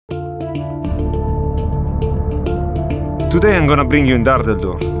Today I'm gonna bring you in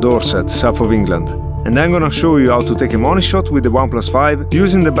Durdle, Dorset, south of England, and I'm gonna show you how to take a money shot with the OnePlus 5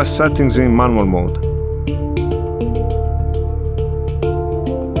 using the best settings in manual mode.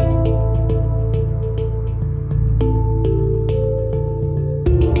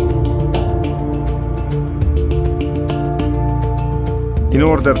 In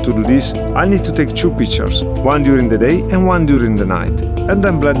order to do this, I'll need to take two pictures, one during the day and one during the night, and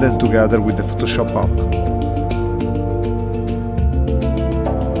then blend them together with the Photoshop app.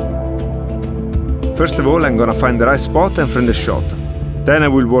 First of all, I'm gonna find the right spot and frame the shot. Then I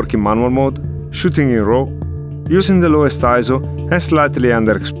will work in manual mode, shooting in RAW, using the lowest ISO and slightly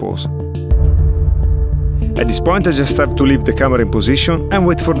underexpose. At this point I just have to leave the camera in position and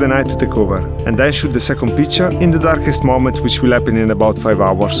wait for the night to take over, and then shoot the second picture in the darkest moment, which will happen in about 5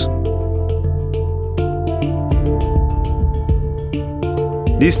 hours.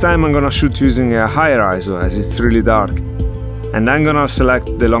 This time I'm gonna shoot using a higher ISO as it's really dark, and I'm gonna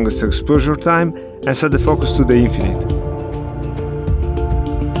select the longest exposure time and set the focus to the infinite.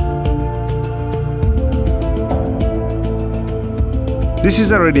 This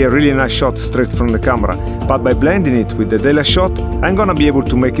is already a really nice shot straight from the camera, but by blending it with the daylight shot, I'm gonna be able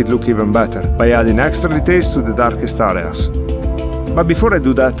to make it look even better by adding extra details to the darkest areas. But before I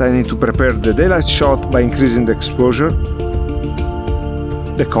do that, I need to prepare the daylight shot by increasing the exposure,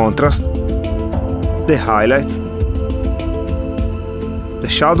 the contrast, the highlights, the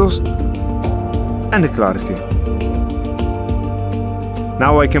shadows, and the clarity.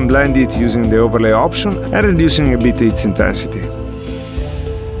 Now I can blend it using the overlay option and reducing a bit its intensity.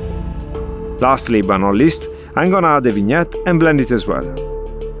 Lastly but not least, I'm gonna add a vignette and blend it as well.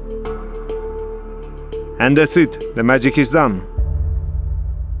 And that's it, the magic is done.